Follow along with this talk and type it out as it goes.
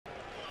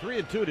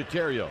3-2 to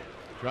Theriot,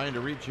 trying to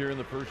reach here in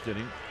the first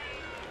inning.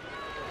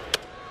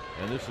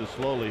 And this is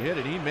slowly hit,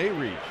 and he may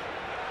reach.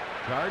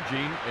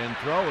 Charging and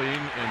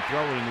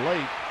throwing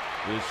late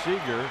is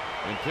Seager,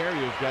 and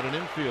Theriot's got an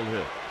infield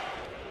hit.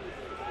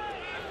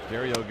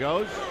 Theriot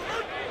goes,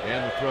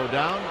 and the throw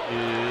down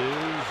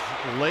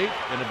is late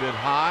and a bit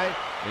high,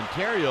 and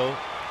Theriot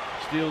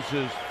steals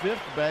his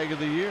 5th bag of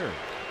the year.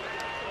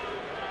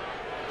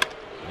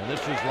 And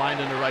this is lined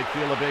into right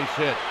field, a base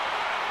hit.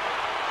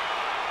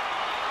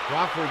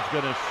 Crawford's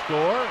going to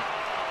score.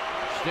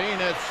 Staying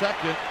at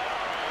second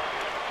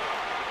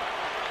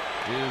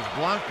is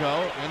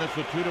Blanco, and it's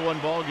a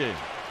 2-1 ball game.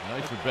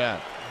 Nice at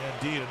bat.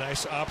 Indeed, a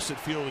nice opposite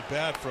field at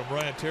bat from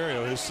Ryan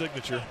Theriot, his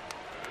signature.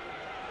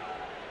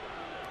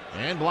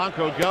 And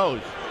Blanco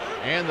goes,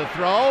 and the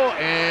throw,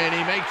 and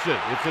he makes it.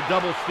 It's a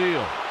double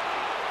steal.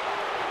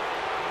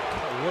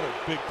 Oh, what a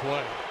big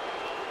play.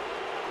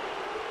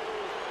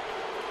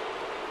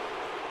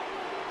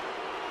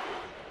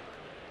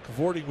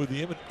 Cavorting with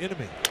the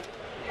enemy.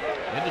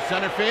 Into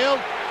center field.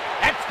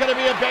 That's going to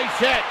be a base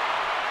hit.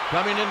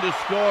 Coming in to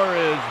score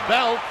is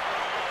Belt.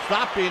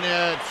 Stopping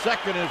at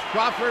second is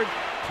Crawford.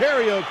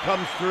 Theriot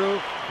comes through,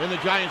 and the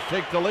Giants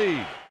take the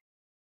lead.